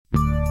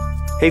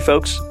Hey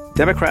folks,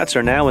 Democrats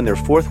are now in their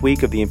fourth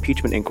week of the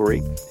impeachment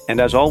inquiry, and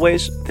as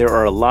always, there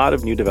are a lot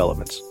of new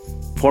developments.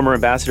 Former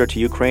ambassador to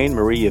Ukraine,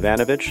 Marie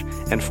Yovanovitch,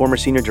 and former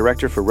senior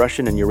director for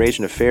Russian and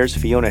Eurasian Affairs,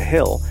 Fiona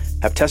Hill,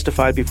 have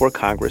testified before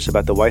Congress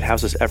about the White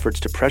House's efforts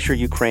to pressure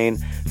Ukraine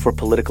for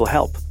political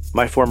help.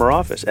 My former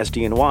office,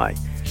 SDNY,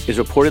 is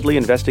reportedly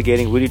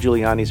investigating Rudy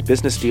Giuliani's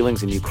business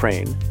dealings in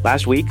Ukraine.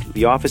 Last week,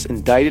 the office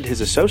indicted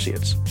his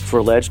associates for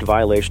alleged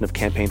violation of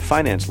campaign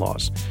finance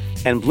laws.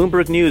 And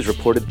Bloomberg News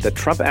reported that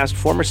Trump asked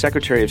former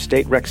Secretary of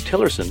State Rex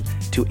Tillerson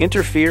to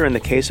interfere in the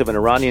case of an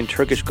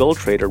Iranian-Turkish gold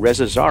trader,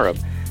 Reza Zarrab,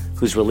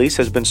 whose release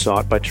has been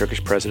sought by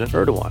Turkish President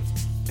Erdogan,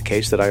 a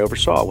case that I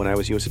oversaw when I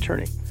was U.S.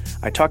 Attorney.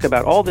 I talk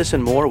about all this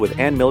and more with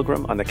Ann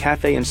Milgram on the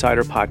Cafe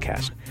Insider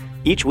podcast.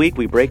 Each week,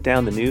 we break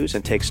down the news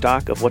and take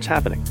stock of what's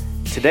happening.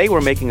 Today, we're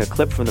making a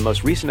clip from the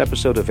most recent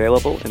episode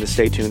available in the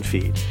Stay Tuned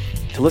feed.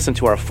 To listen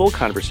to our full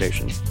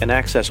conversation and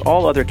access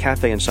all other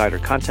Cafe Insider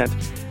content,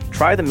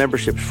 try the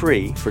membership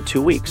free for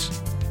 2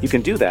 weeks. You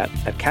can do that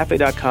at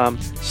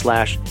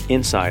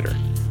cafe.com/insider.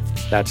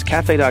 That's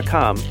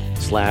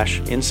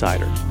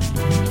cafe.com/insider.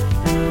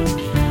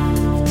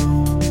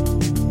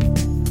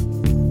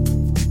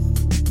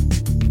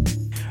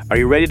 Are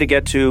you ready to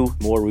get to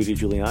more Rudy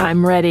Giuliani?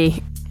 I'm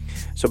ready.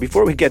 So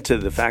before we get to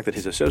the fact that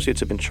his associates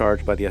have been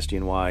charged by the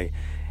SDNY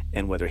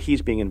and whether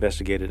he's being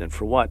investigated and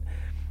for what,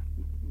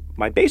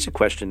 my basic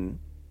question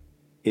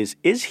is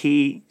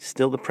he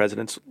still the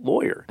president's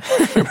lawyer?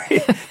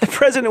 The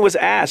president was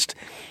asked,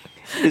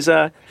 is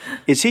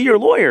he your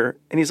lawyer?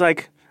 And he's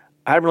like,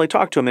 I haven't really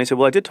talked to him. And he said,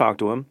 well, I did talk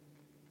to him.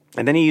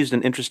 And then he used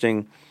an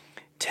interesting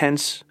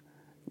tense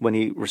when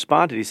he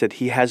responded. He said,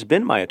 he has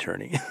been my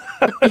attorney.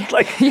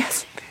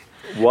 Yes.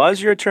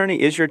 Was your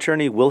attorney, is your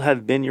attorney, will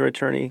have been your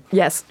attorney?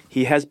 Yes.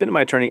 He has been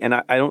my attorney, and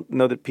I don't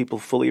know that people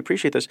fully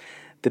appreciate this.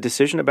 The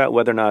decision about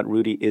whether or not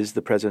Rudy is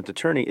the president's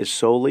attorney is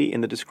solely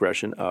in the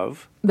discretion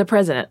of the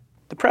president.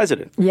 The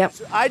president. Yep.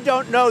 I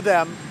don't know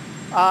them.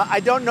 I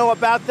don't know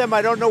about them.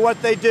 I don't know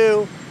what they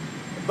do.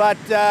 But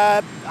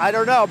I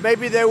don't know.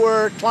 Maybe they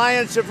were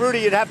clients of Rudy.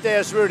 You'd have to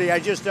ask Rudy. I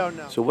just don't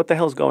know. So what the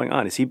hell's going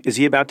on? Is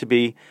he about to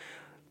be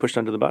pushed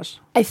under the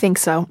bus? I think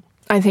so.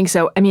 I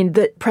mean,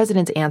 the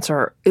president's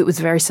answer, it was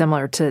very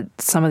similar to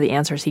some of the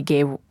answers he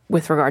gave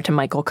with regard to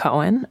Michael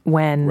Cohen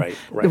when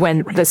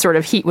the sort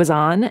of heat was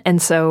on.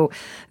 And so,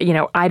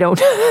 I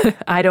don't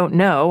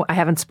know. I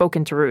haven't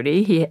spoken to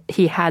Rudy.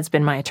 He has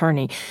been my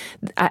attorney.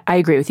 I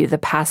agree with you. The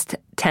past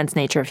tense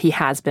nature of he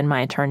has been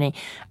my attorney,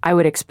 I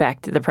would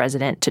expect the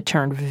president to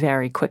turn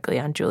very quickly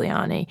on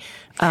Giuliani.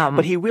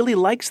 But he really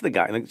likes the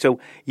guy. So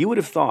you would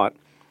have thought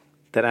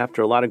that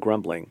after a lot of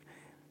grumbling,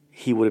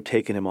 he would have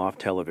taken him off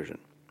television.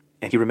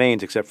 And he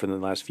remains, except for in the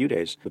last few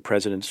days, the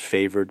president's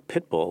favored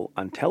pit bull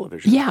on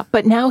television. Yeah,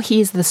 but now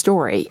he's the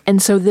story.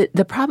 And so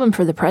the problem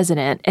for the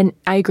president, and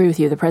I agree with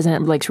you, the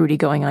president likes Rudy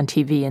going on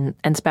TV and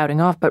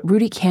spouting off, but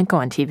Rudy can't go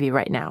on TV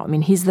right now. I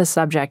mean, he's the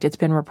subject. It's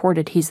been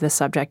reported he's the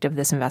subject of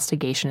this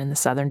investigation in the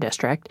Southern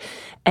District.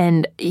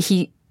 And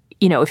he,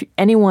 if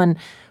anyone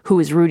who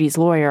is Rudy's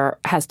lawyer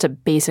has to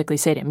basically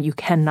say to him, you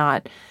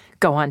cannot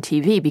go on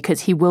TV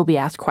because he will be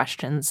asked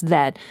questions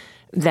that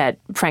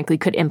frankly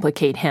could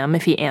implicate him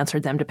if he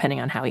answered them, depending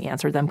on how he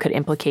answered them, could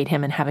implicate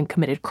him in having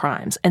committed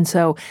crimes. And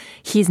so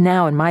he's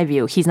now, in my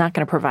view, he's not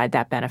going to provide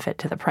that benefit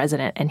to the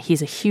president. And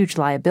he's a huge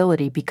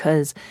liability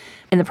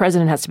and the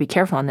president has to be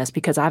careful on this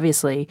because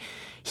obviously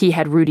he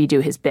had Rudy do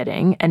his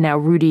bidding. And now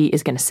Rudy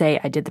is going to say,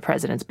 I did the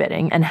president's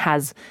bidding, and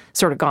has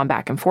sort of gone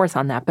back and forth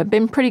on that, but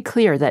been pretty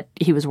clear that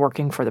he was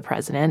working for the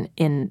president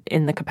in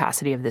the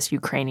capacity of this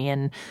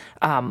Ukrainian,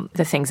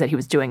 the things that he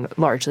was doing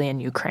largely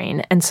in Ukraine.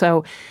 And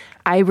so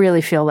I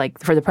really feel like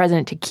for the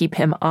president to keep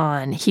him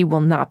on, he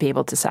will not be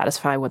able to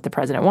satisfy what the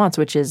president wants,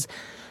 which is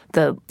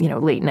the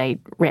late night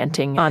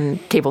ranting on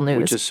cable news,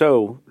 which is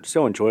so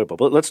enjoyable.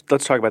 But let's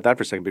talk about that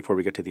for a second before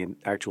we get to the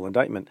actual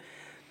indictment.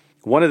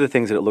 One of the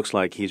things that it looks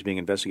like he's being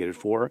investigated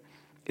for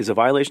is a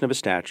violation of a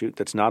statute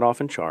that's not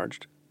often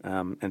charged,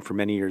 and for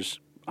many years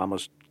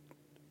almost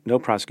no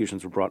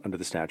prosecutions were brought under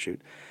the statute.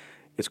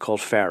 It's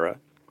called FARA,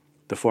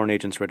 the Foreign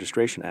Agents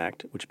Registration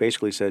Act, which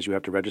basically says you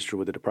have to register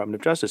with the Department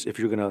of Justice if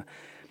you're going to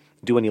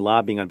do any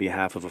lobbying on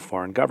behalf of a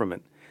foreign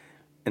government.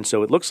 And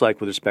so it looks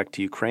like with respect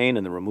to Ukraine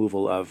and the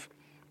removal of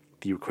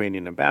the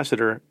Ukrainian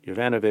ambassador,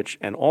 Yovanovitch,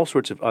 and all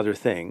sorts of other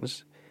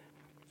things,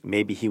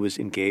 maybe he was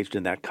engaged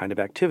in that kind of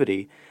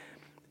activity.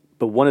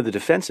 But one of the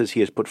defenses he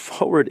has put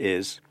forward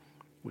is,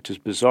 which is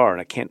bizarre,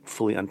 and I can't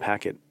fully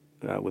unpack it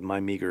with my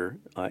meager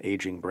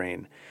aging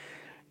brain,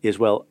 is,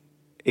 well,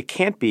 it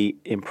can't be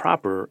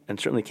improper and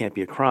certainly can't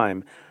be a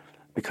crime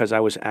because I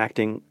was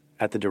acting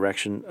at the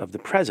direction of the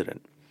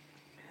president.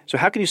 So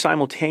how can you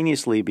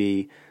simultaneously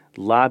be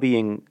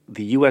lobbying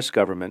the U.S.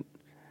 government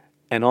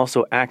and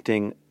also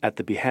acting at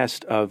the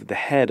behest of the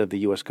head of the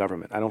U.S.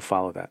 government? I don't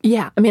follow that.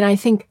 Yeah. I mean, I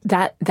think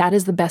that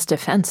is the best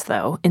defense,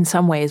 though, in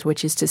some ways,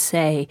 which is to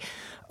say,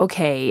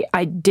 okay,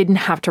 I didn't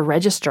have to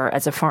register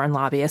as a foreign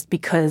lobbyist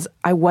because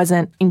I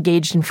wasn't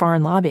engaged in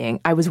foreign lobbying.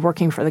 I was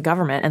working for the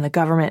government, and the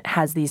government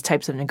has these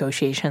types of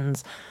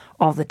negotiations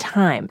all the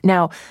time.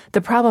 Now,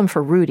 the problem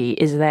for Rudy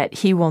is that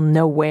he will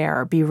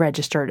nowhere be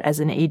registered as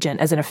an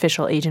agent, as an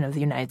official agent of the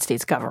United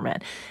States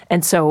government.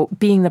 And so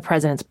being the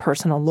president's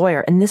personal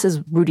lawyer, and this is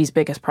Rudy's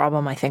biggest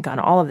problem, I think, on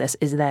all of this,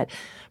 is that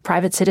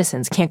private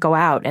citizens can't go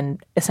out and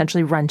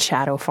essentially run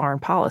shadow foreign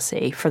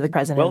policy for the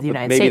president of the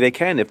United States. Maybe they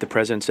can if the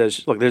president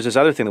says, look, there's this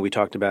other thing that we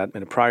talked about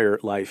in a prior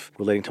life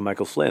relating to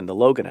Michael Flynn, the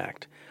Logan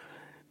Act,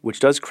 which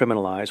does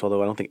criminalize,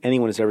 although I don't think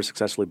anyone has ever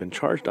successfully been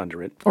charged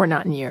under it. Or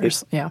not in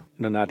years, yeah.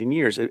 No, not in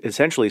years. It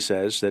essentially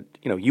says that,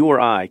 you or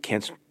I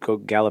can't go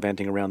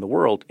gallivanting around the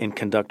world and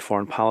conduct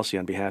foreign policy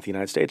on behalf of the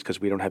United States because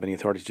we don't have any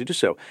authority to do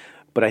so.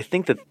 But I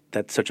think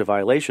that such a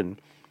violation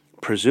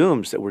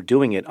presumes that we're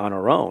doing it on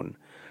our own,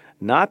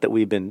 not that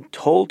we've been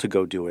told to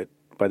go do it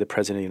by the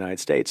President of the United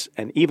States.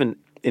 And even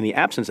in the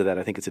absence of that,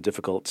 I think it's a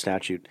difficult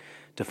statute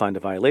to find a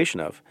violation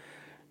of.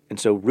 And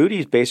so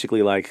Rudy's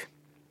basically like,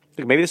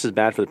 look, maybe this is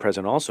bad for the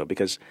president also,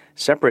 because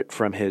separate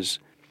from his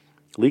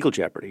legal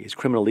jeopardy, his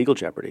criminal legal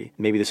jeopardy,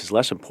 maybe this is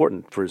less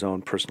important for his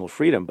own personal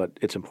freedom, but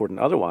it's important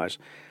otherwise.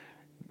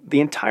 The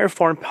entire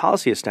foreign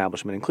policy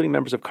establishment, including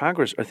members of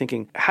Congress, are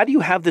thinking, how do you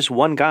have this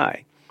one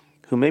guy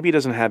who maybe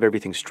doesn't have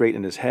everything straight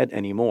in his head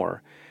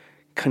anymore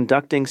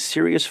conducting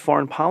serious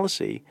foreign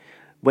policy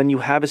when you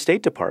have a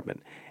State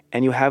Department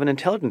and you have an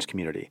intelligence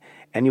community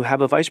and you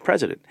have a vice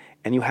president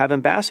and you have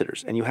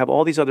ambassadors and you have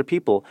all these other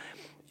people?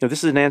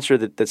 This is an answer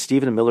that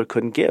Stephen Miller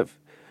couldn't give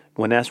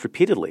when asked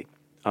repeatedly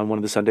on one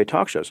of the Sunday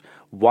talk shows.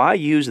 Why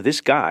use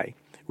this guy,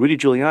 Rudy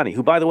Giuliani,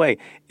 who, by the way,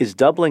 is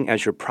doubling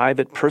as your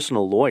private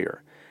personal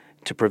lawyer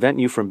to prevent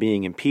you from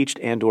being impeached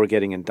and or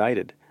getting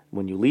indicted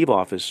when you leave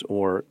office,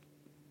 or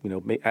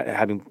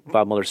having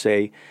Bob Mueller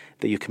say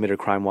that you committed a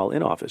crime while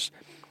in office?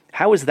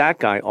 How is that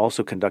guy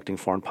also conducting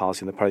foreign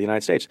policy on the part of the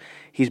United States?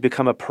 He's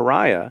become a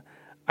pariah,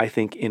 I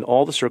think, in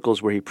all the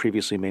circles where he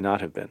previously may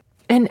not have been.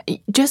 And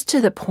just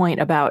to the point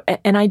about,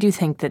 and I do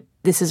think that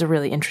this is a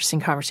really interesting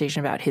conversation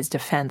about his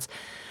defense,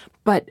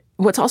 but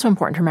what's also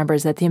important to remember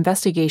is that the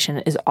investigation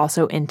is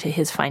also into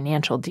his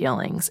financial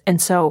dealings. And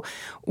so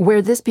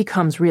where this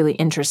becomes really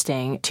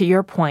interesting, to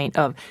your point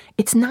of,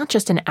 it's not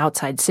just an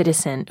outside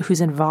citizen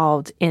who's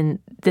involved in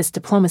this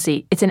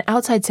diplomacy. It's an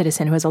outside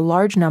citizen who has a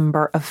large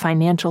number of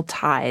financial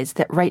ties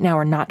that right now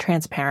are not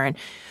transparent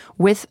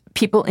with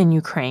people in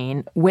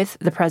Ukraine, with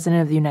the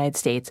president of the United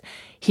States.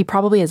 He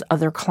probably has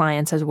other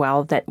clients as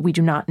well that we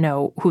do not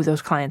know who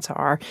those clients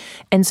are.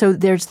 And so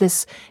there's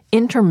this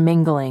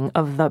intermingling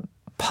of the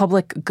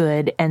public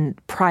good and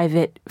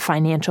private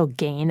financial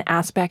gain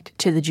aspect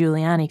to the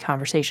Giuliani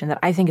conversation that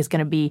I think is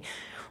going to be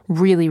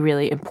really,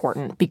 really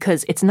important,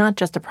 because it's not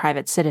just a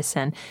private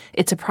citizen.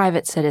 It's a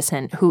private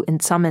citizen who, in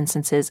some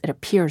instances, it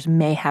appears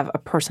may have a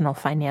personal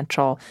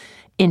financial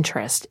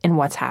interest in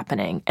what's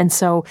happening. And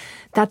so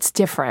that's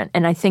different.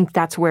 And I think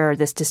that's where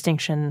this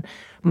distinction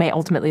may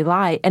ultimately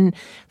lie. And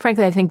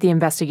frankly, I think the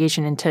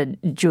investigation into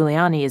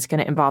Giuliani is going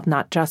to involve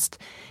not just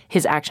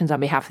his actions on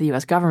behalf of the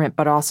U.S. government,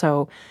 but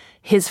also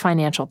his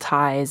financial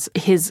ties,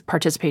 his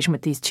participation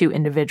with these two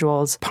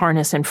individuals,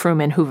 Parnas and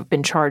Fruman, who've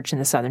been charged in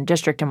the Southern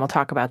District, and we'll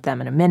talk about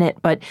them in a minute.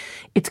 But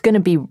it's going to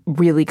be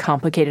really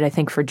complicated, I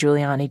think, for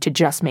Giuliani to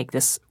just make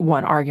this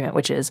one argument,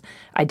 which is,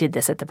 I did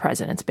this at the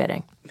president's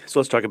bidding. So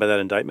let's talk about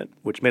that indictment,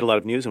 which made a lot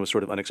of news and was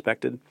sort of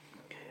unexpected.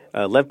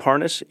 Lev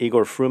Parnas,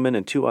 Igor Fruman,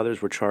 and two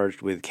others were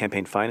charged with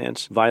campaign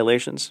finance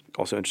violations.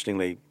 Also,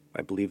 interestingly,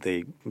 I believe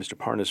Mr.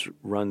 Parnas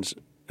runs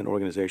an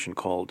organization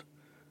called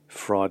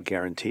Fraud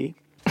Guarantee.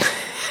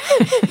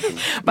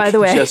 By the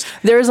way,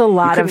 there's a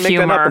lot of humor. You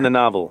couldn't make that up in the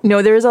novel.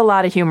 No, there's a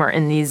lot of humor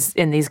in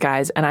these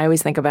guys, and I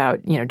always think about,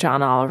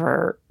 John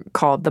Oliver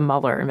called the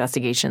Mueller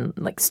investigation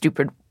like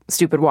stupid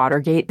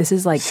Watergate. This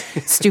is like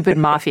stupid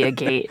Mafia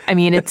Gate. I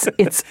mean,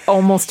 it's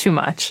almost too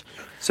much.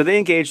 So they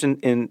engaged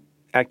in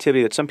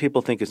activity that some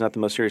people think is not the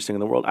most serious thing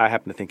in the world. I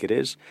happen to think it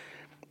is.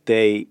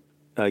 They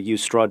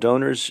used straw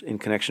donors in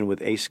connection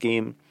with a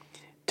scheme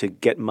to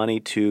get money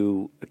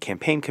to a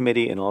campaign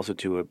committee and also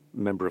to a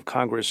member of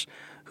Congress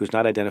who's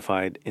not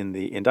identified in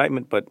the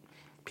indictment, but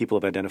people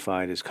have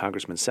identified as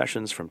Congressman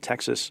Sessions from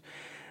Texas.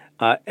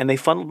 And they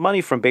funneled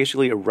money from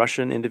basically a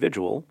Russian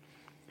individual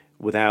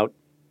without,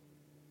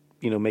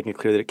 making it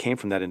clear that it came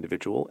from that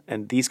individual.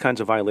 And these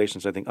kinds of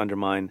violations, I think,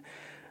 undermine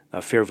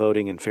fair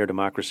voting and fair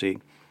democracy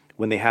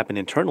when they happen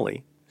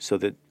internally, so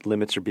that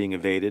limits are being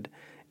evaded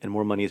and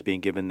more money is being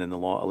given than the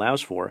law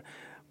allows for.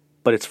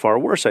 But it's far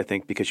worse, I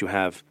think, because you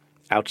have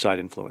outside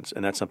influence.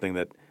 And that's something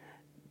that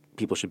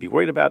people should be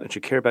worried about and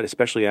should care about,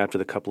 especially after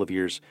the couple of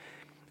years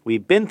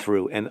we've been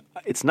through. And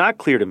it's not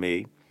clear to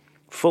me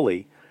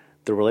fully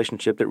the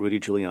relationship that Rudy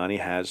Giuliani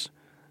has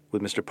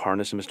with Mr.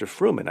 Parnas and Mr.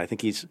 Fruman. I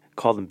think he's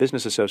called them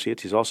business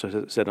associates. He's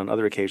also said on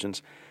other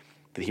occasions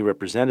that he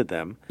represented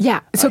them. Yeah.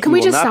 So can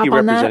we just stop on that? He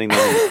will not be representing them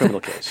in the criminal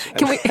case.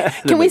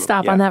 Can we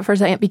stop on that for a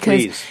second?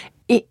 Because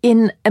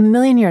in a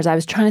million years, I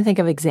was trying to think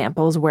of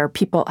examples where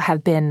people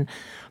have been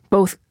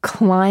both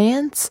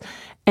clients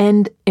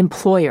and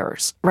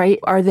employers, right?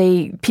 Are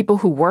they people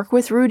who work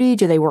with Rudy?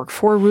 Do they work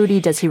for Rudy?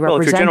 Does he represent them?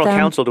 Well, if you're general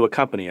counsel to a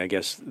company, I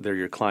guess they're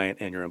your client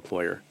and your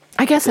employer.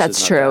 I guess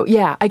that's true.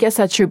 Yeah, I guess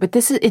that's true. But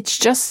it's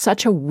just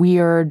such a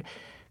weird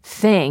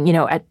thing.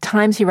 At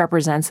times he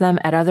represents them.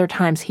 At other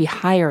times he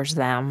hires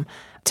them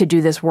to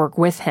do this work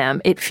with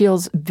him. It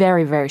feels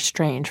very, very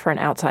strange for an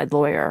outside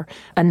lawyer,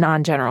 a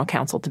non-general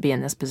counsel, to be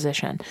in this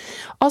position.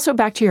 Also,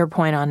 back to your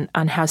point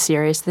on how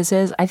serious this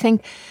is, I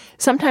think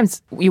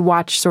sometimes you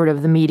watch sort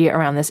of the media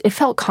around this. It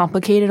felt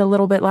complicated a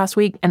little bit last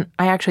week, and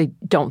I actually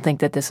don't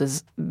think that this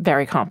is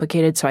very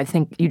complicated. So I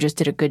think you just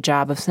did a good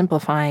job of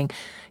simplifying.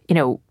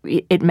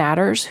 It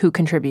matters who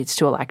contributes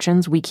to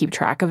elections. We keep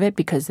track of it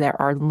because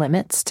there are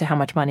limits to how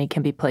much money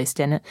can be placed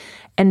in it.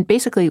 And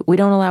basically, we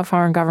don't allow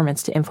foreign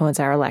governments to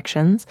influence our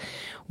elections.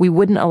 We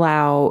wouldn't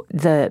allow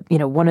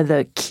one of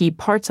the key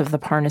parts of the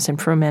Parnas and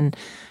Fruman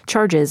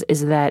charges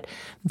is that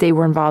they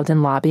were involved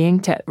in lobbying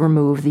to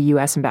remove the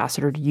U.S.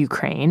 ambassador to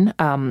Ukraine,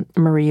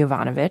 Marie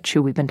Yovanovitch,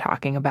 who we've been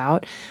talking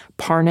about.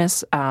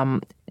 Parnas,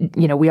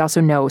 we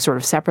also know sort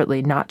of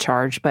separately, not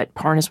charged, but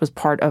Parnas was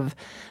part of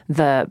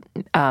the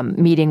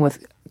meeting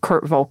with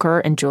Kurt Volker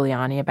and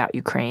Giuliani about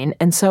Ukraine.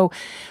 And so,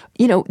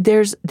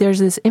 there's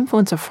this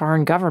influence of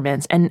foreign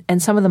governments, and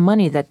some of the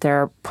money that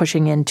they're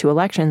pushing into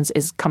elections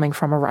is coming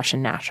from a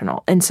Russian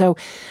national. And so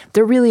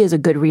there really is a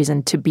good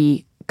reason to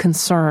be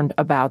concerned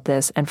about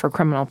this and for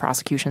criminal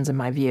prosecutions, in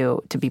my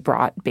view, to be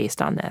brought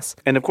based on this.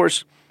 And of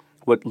course,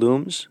 what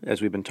looms,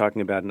 as we've been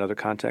talking about in other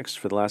contexts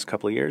for the last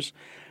couple of years,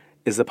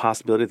 is the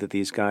possibility that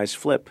these guys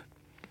flip.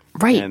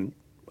 Right. And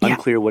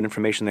unclear what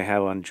information they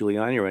have on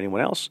Giuliani or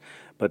anyone else,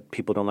 but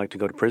people don't like to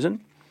go to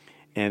prison.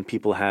 And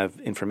people have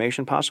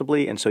information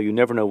possibly, and so you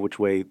never know which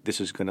way this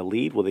is going to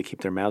lead. Will they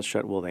keep their mouths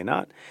shut? Will they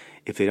not?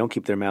 If they don't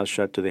keep their mouths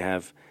shut, do they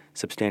have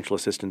substantial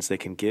assistance they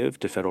can give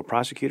to federal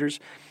prosecutors?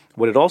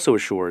 What it also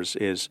assures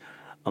is,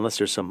 unless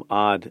there's some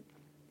odd,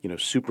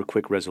 super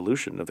quick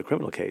resolution of the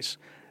criminal case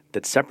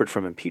that's separate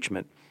from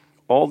impeachment,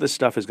 all this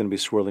stuff is going to be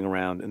swirling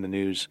around in the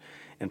news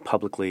and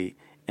publicly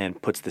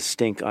and puts the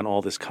stink on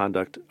all this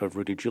conduct of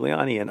Rudy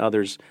Giuliani and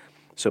others,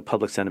 so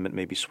public sentiment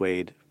may be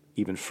swayed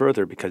even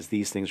further because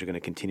these things are going to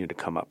continue to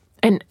come up.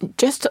 And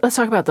just let's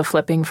talk about the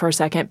flipping for a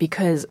second,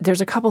 because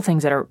there's a couple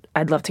things that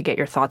I'd love to get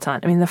your thoughts on.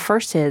 I mean, the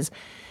first is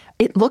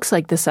it looks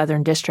like the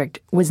Southern District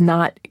was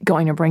not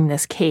going to bring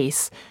this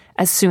case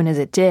as soon as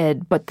it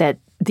did, but that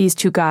these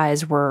two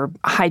guys were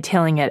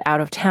hightailing it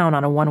out of town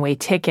on a one-way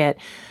ticket.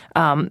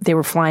 They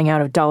were flying out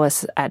of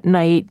Dulles at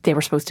night.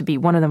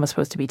 One of them was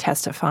supposed to be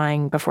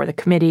testifying before the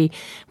committee,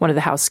 one of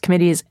the House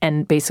committees,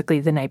 and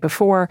basically the night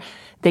before,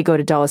 they go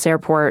to Dulles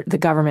Airport. The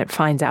government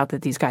finds out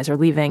that these guys are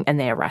leaving, and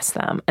they arrest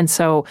them. And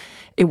so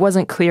it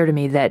wasn't clear to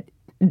me that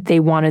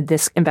they wanted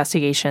this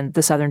investigation,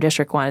 the Southern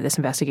District wanted this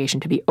investigation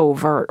to be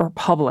overt or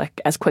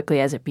public as quickly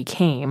as it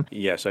became.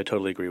 Yes, I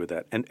totally agree with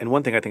that. And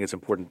one thing I think it's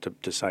important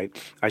to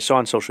cite, I saw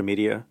on social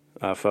media,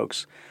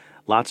 folks,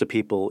 lots of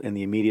people in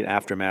the immediate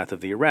aftermath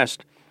of the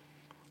arrest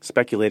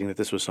speculating that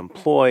this was some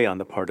ploy on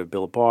the part of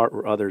Bill Barr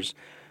or others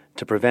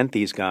to prevent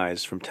these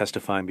guys from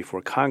testifying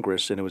before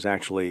Congress, and it was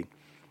actually,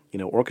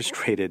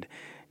 orchestrated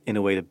in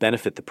a way to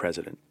benefit the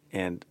president.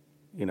 And,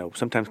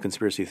 sometimes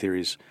conspiracy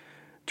theories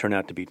turn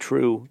out to be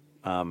true.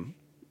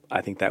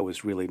 I think that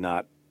was really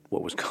not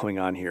what was going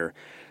on here.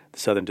 The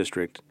Southern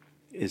District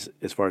is,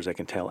 as far as I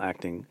can tell,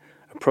 acting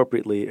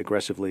appropriately,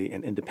 aggressively,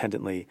 and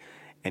independently.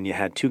 And you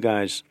had two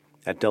guys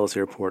at Dulles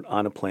Airport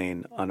on a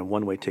plane on a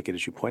one-way ticket,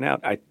 as you point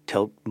out. I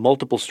tell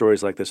multiple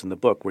stories like this in the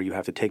book where you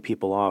have to take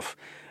people off,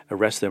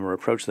 arrest them, or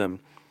approach them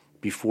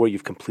before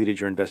you've completed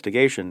your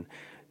investigation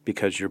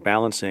because you're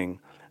balancing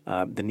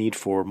the need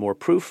for more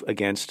proof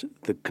against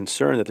the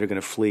concern that they're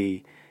going to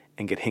flee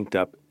and get hinked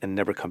up and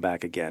never come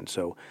back again.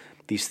 So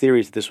these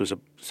theories that this was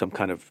some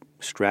kind of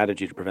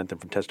strategy to prevent them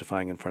from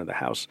testifying in front of the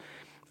House,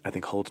 I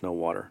think holds no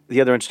water. The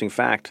other interesting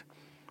fact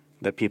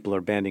that people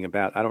are banding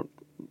about, I don't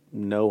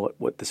know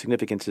what the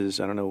significance is.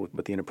 I don't know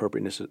what the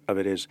inappropriateness of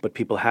it is, but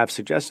people have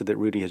suggested that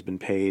Rudy has been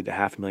paid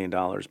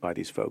 $500,000 by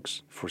these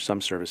folks for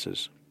some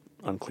services.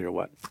 Unclear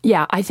what.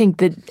 Yeah, I think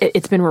that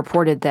it's been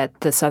reported that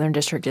the Southern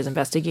District is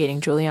investigating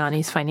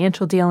Giuliani's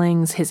financial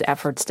dealings, his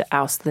efforts to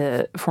oust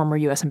the former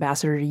U.S.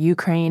 ambassador to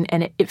Ukraine,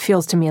 and it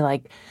feels to me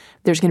like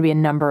there's going to be a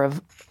number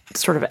of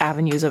sort of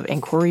avenues of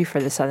inquiry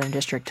for the Southern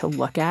District to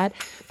look at,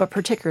 but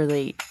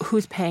particularly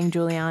who's paying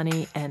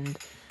Giuliani and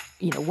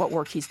what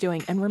work he's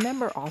doing. And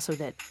remember also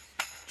that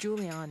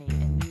Giuliani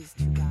and these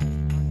two guys.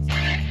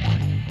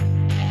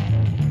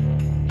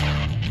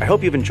 I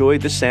hope you've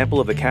enjoyed this sample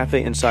of the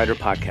Cafe Insider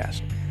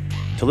podcast.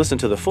 To listen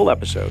to the full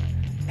episode,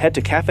 head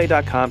to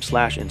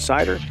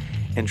cafe.com/insider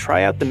and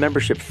try out the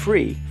membership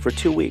free for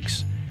 2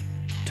 weeks.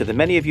 To the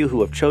many of you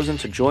who have chosen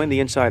to join the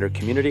Insider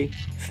community,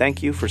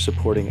 thank you for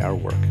supporting our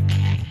work.